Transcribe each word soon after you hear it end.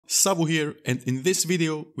Savvu here, and in this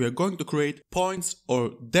video we are going to create points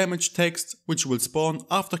or damage text which will spawn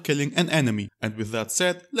after killing an enemy. And with that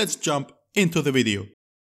said, let's jump into the video.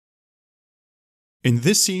 In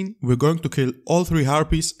this scene we're going to kill all 3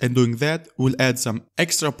 harpies, and doing that will add some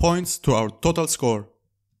extra points to our total score.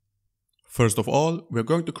 First of all, we're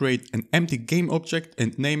going to create an empty game object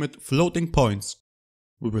and name it floating points.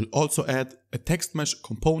 We will also add a TextMesh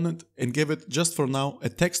component and give it just for now a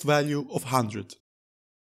text value of 100.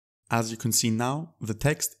 As you can see now, the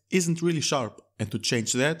text isn't really sharp, and to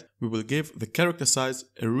change that we will give the character size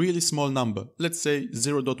a really small number, let's say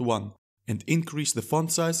 0.1, and increase the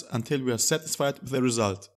font size until we are satisfied with the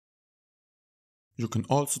result. You can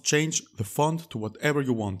also change the font to whatever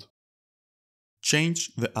you want.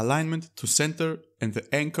 Change the alignment to center and the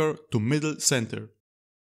anchor to middle center.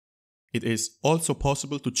 It is also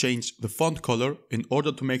possible to change the font color in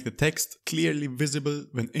order to make the text clearly visible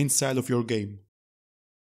when inside of your game.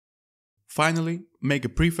 Finally, make a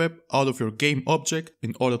prefab out of your game object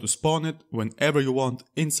in order to spawn it whenever you want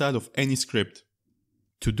inside of any script.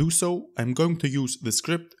 To do so, I'm going to use the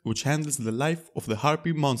script which handles the life of the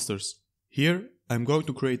harpy monsters. Here, I'm going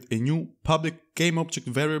to create a new public gameObject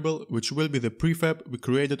variable which will be the prefab we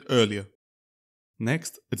created earlier.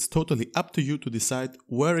 Next, it's totally up to you to decide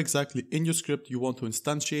where exactly in your script you want to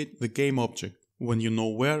instantiate the gameObject. When you know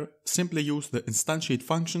where, simply use the instantiate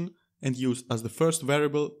function and use as the first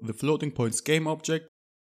variable the floating points gameObject,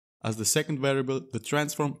 as the second variable the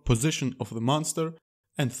transform position of the monster,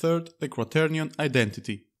 and third the quaternion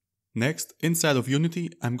identity. Next, inside of Unity,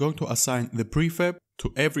 I'm going to assign the prefab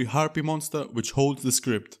to every harpy monster which holds the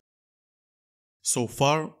script. So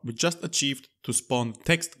far, we just achieved to spawn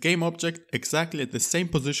text gameObject exactly at the same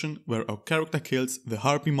position where our character kills the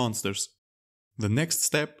harpy monsters. The next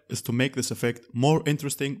step is to make this effect more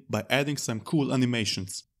interesting by adding some cool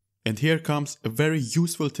animations. And here comes a very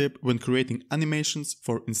useful tip when creating animations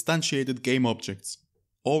for instantiated game objects.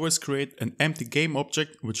 Always create an empty game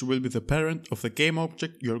object which will be the parent of the game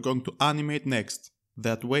object you are going to animate next.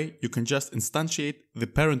 That way you can just instantiate the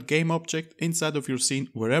parent game object inside of your scene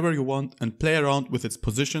wherever you want and play around with its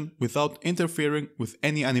position without interfering with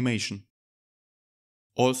any animation.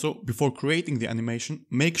 Also, before creating the animation,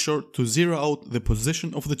 make sure to zero out the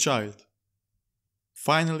position of the child.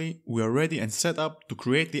 Finally, we are ready and set up to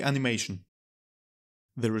create the animation.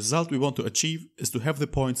 The result we want to achieve is to have the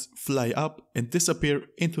points fly up and disappear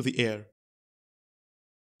into the air.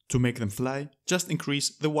 To make them fly, just increase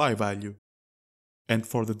the Y value. And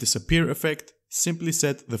for the disappear effect, simply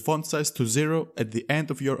set the font size to 0 at the end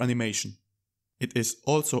of your animation. It is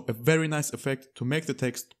also a very nice effect to make the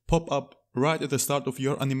text pop up right at the start of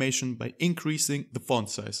your animation by increasing the font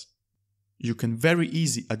size. You can very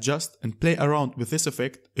easily adjust and play around with this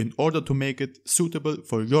effect in order to make it suitable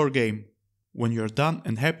for your game. When you're done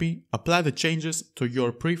and happy, apply the changes to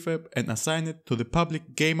your prefab and assign it to the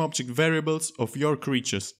public gameObject variables of your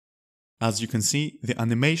creatures. As you can see, the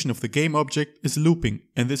animation of the gameObject is looping,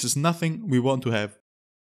 and this is nothing we want to have.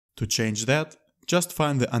 To change that, just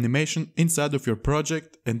find the animation inside of your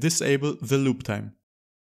project and disable the loop time.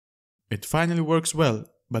 It finally works well,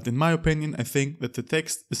 but in my opinion I think that the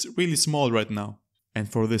text is really small right now. And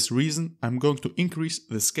for this reason I'm going to increase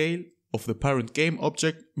the scale of the parent game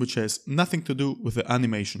object, which has nothing to do with the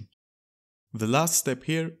animation. The last step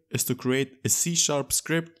here is to create a C#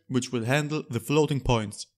 script which will handle the floating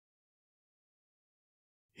points.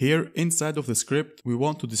 Here inside of the script we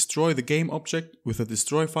want to destroy the game object with a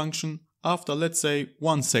destroy function after, let's say,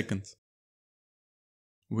 1 second.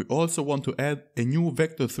 We also want to add a new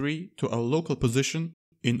vector 3 to our local position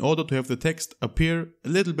in order to have the text appear a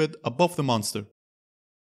little bit above the monster.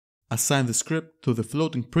 Assign the script to the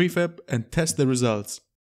floating prefab and test the results.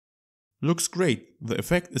 Looks great, the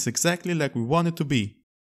effect is exactly like we want it to be.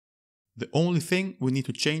 The only thing we need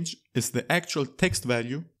to change is the actual text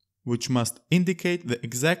value, which must indicate the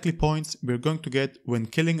exactly points we are going to get when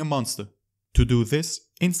killing a monster. To do this,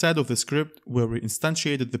 inside of the script where we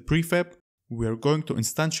instantiated the prefab, we are going to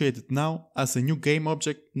instantiate it now as a new game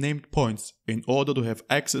object named points in order to have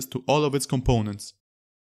access to all of its components.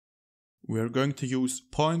 We are going to use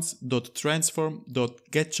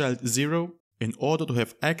points.transform.getChild0 in order to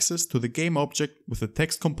have access to the game object with the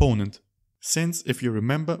text component. Since, if you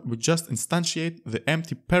remember, we just instantiate the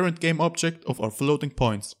empty parent game object of our floating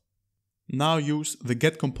points. Now use the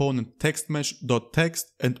getComponent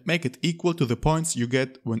TextMesh.text and make it equal to the points you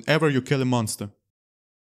get whenever you kill a monster.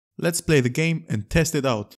 Let's play the game and test it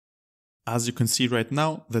out. As you can see right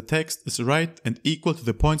now, the text is right and equal to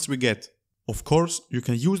the points we get. Of course, you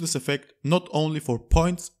can use this effect not only for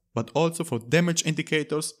points, but also for damage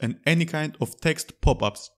indicators and any kind of text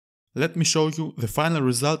pop-ups. Let me show you the final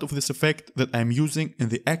result of this effect that I'm using in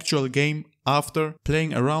the actual game after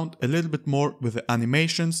playing around a little bit more with the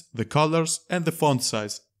animations, the colors and the font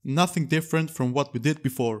size. Nothing different from what we did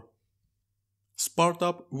before.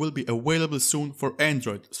 Spartup will be available soon for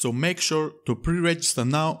Android, so make sure to pre-register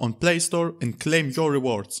now on Play Store and claim your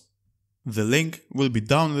rewards. The link will be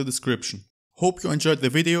down in the description. Hope you enjoyed the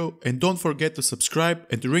video and don't forget to subscribe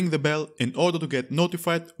and ring the bell in order to get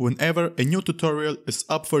notified whenever a new tutorial is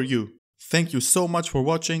up for you. Thank you so much for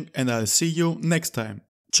watching and I'll see you next time.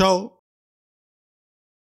 Ciao!